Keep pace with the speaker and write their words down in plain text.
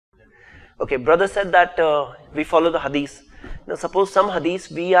Okay, brother said that we follow the hadith. Now suppose some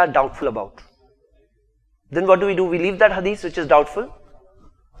hadith we are doubtful about. Then what do? We leave that hadith which is doubtful.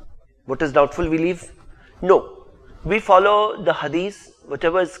 What is doubtful we leave? No. We follow the hadith,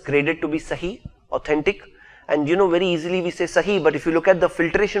 whatever is graded to be sahih, authentic. And very easily we say sahih, but if you look at the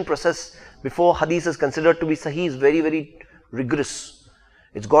filtration process before hadith is considered to be sahih is very, very rigorous.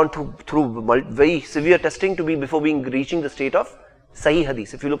 It's gone through very severe testing before reaching the state of sahih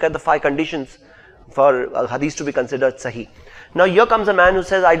hadith. If you look at the 5 conditions for a hadith to be considered sahih. Now here comes a man who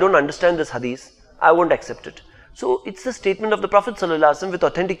says, I don't understand this hadith, I won't accept it. So it's the statement of the Prophet ﷺ with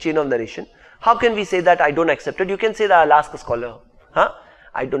authentic chain of narration. How can we say that I don't accept it? You can say that I'll ask a scholar.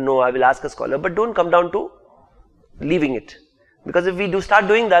 I don't know, I will ask a scholar, but don't come down to leaving it. Because if we start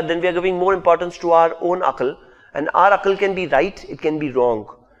doing that, then we are giving more importance to our own aql, and our aql can be right, it can be wrong.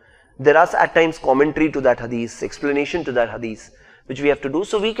 There are at times commentary to that hadith, explanation to that hadith, which we have to do.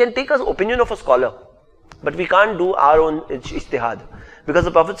 So we can take an opinion of a scholar, but we can't do our own ijtehaad. Because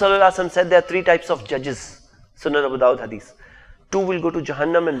the Prophet ﷺ said there are 3 types of judges, Sunan Abu Dawud hadith. 2 will go to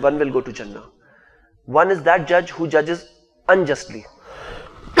Jahannam and 1 will go to Jannah. One is that judge who judges unjustly.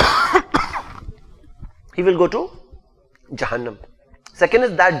 He will go to Jahannam. Second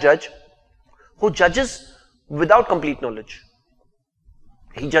is that judge who judges without complete knowledge.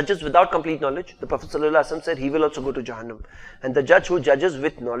 He judges without complete knowledge. The Prophet ﷺ said he will also go to Jahannam. And the judge who judges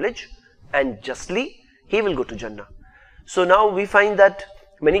with knowledge and justly, he will go to Jannah. So now we find that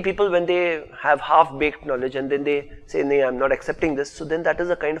many people, when they have half-baked knowledge and then they say, no, I'm not accepting this, so then that is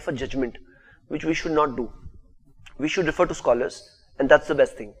a kind of a judgment which we should not do. We should refer to scholars, and that's the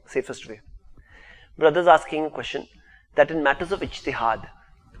best thing, safest way. Brothers asking a question that in matters of ijtehaad,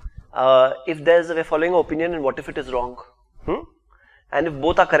 if we're following an opinion and what if it is wrong? And if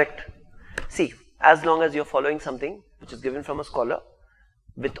both are correct, see, as long as you're following something which is given from a scholar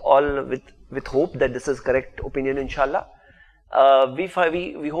with hope that this is correct opinion, inshallah, we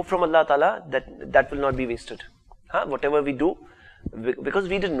hope from Allah Ta'ala that will not be wasted. Whatever we do, because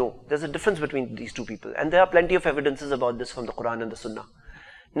we didn't know. There's a difference between these 2 people, and there are plenty of evidences about this from the Quran and the Sunnah.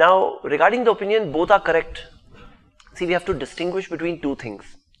 Now, regarding the opinion, both are correct. See, we have to distinguish between 2 things.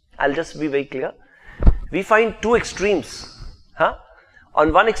 I'll just be very clear. We find 2 extremes.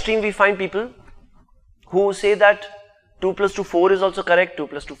 On one extreme, we find people who say that 2 plus 2, 4 is also correct, 2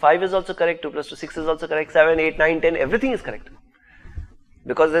 plus 2, 5 is also correct, 2 plus 2, 6 is also correct, 7, 8, 9, 10, everything is correct.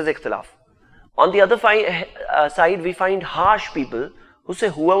 Because there's ikhtilaf. On the other side, we find harsh people who say,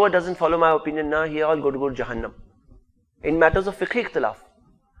 whoever doesn't follow my opinion, he all go to Jahannam. In matters of fiqh ikhtilaf.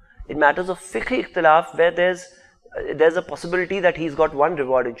 In matters of fiqh ikhtilaf, where there's a possibility that he's got 1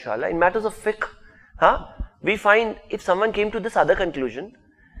 reward, inshallah. In matters of fiqh, we find if someone came to this other conclusion,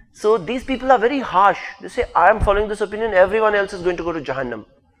 so these people are very harsh. They say, I am following this opinion, everyone else is going to go to Jahannam.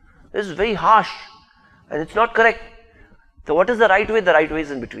 This is very harsh and it's not correct. So what is the right way? The right way is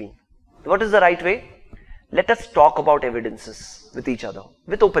in between. What is the right way? Let us talk about evidences with each other,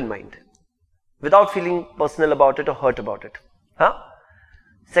 with open mind, without feeling personal about it or hurt about it.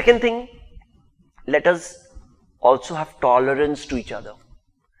 Second thing, let us also have tolerance to each other.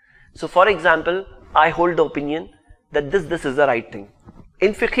 So for example, I hold the opinion that this is the right thing.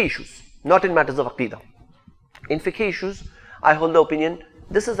 In fiqh issues, not in matters of aqeedah. In fiqh issues, I hold the opinion,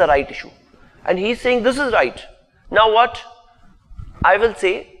 this is the right issue. And he is saying this is right. Now what? I will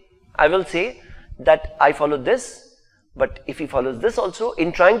say that I follow this, but if he follows this also,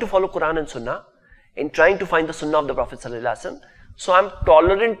 in trying to follow Quran and Sunnah, in trying to find the Sunnah of the Prophet ﷺ, so I am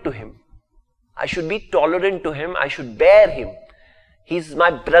tolerant to him. I should be tolerant to him, I should bear him. He's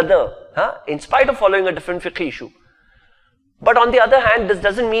my brother, in spite of following a different fiqh issue. But on the other hand, this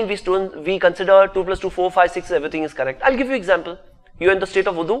doesn't mean we consider 2 plus 2, 4, 5, 6, everything is correct. I'll give you an example. You're in the state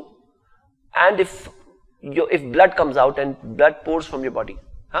of wudu, and if blood comes out and blood pours from your body,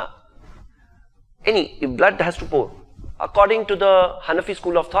 if blood has to pour, according to the Hanafi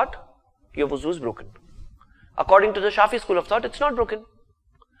school of thought, your wuzu is broken. According to the Shafi school of thought, it's not broken.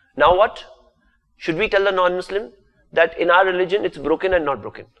 Now what? Should we tell the non-Muslim that in our religion it's broken and not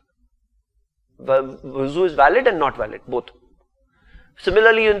broken? Wuzu is valid and not valid, both.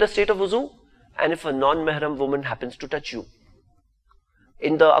 Similarly, you're in the state of wuzu, and if a non-mahram woman happens to touch you,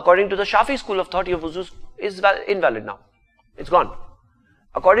 according to the Shafi school of thought, your wuzu is invalid now. It's gone.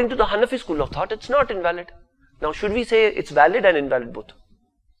 According to the Hanafi school of thought, it's not invalid. Now, should we say it's valid and invalid both?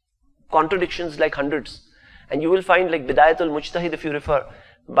 Contradictions like hundreds. And you will find like Bidayatul Mujtahid, if you refer,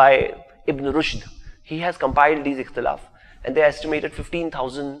 by Ibn Rushd. He has compiled these ikhtilaf. And they estimated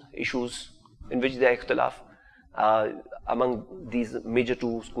 15,000 issues in which there are ikhtilaf among these major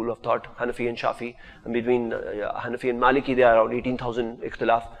 2 school of thought, Hanafi and Shafi. And between Hanafi and Maliki, there are around 18,000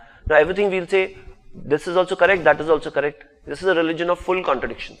 ikhtilaf. Now everything we'll say, this is also correct, that is also correct. This is a religion of full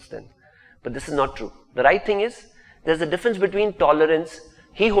contradictions then. But this is not true. The right thing is, there's a difference between tolerance.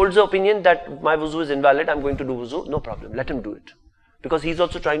 He holds the opinion that my wuzu is invalid, I'm going to do wuzu, no problem, let him do it. Because he's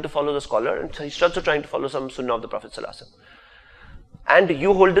also trying to follow the scholar, and he's also trying to follow some sunnah of the Prophet ﷺ. And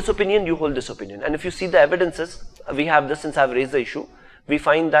you hold this opinion, you hold this opinion. And if you see the evidences, we have this since I've raised the issue, we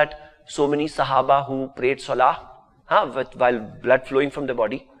find that so many Sahaba who prayed salah, while blood flowing from their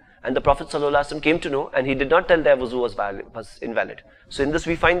body, and the Prophet ﷺ came to know, and he did not tell their wuzu was invalid. So in this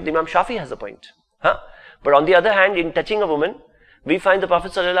we find Imam Shafi has a point. But on the other hand, in touching a woman, we find the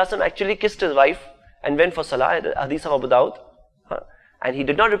Prophet ﷺ actually kissed his wife and went for salah, hadith of Abu Dawud, and he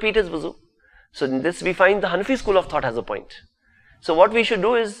did not repeat his wuzu. So in this we find the Hanafi school of thought has a point. So what we should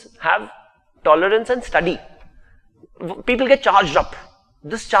do is have tolerance and study. People get charged up.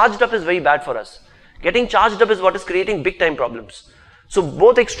 This charged up is very bad for us. Getting charged up is what is creating big time problems. So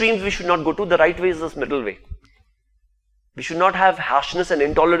both extremes we should not go to. The right way is this middle way. We should not have harshness and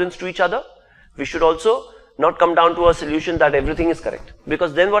intolerance to each other. We should also not come down to a solution that everything is correct.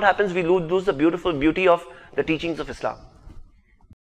 Because then what happens, we lose the beautiful beauty of the teachings of Islam.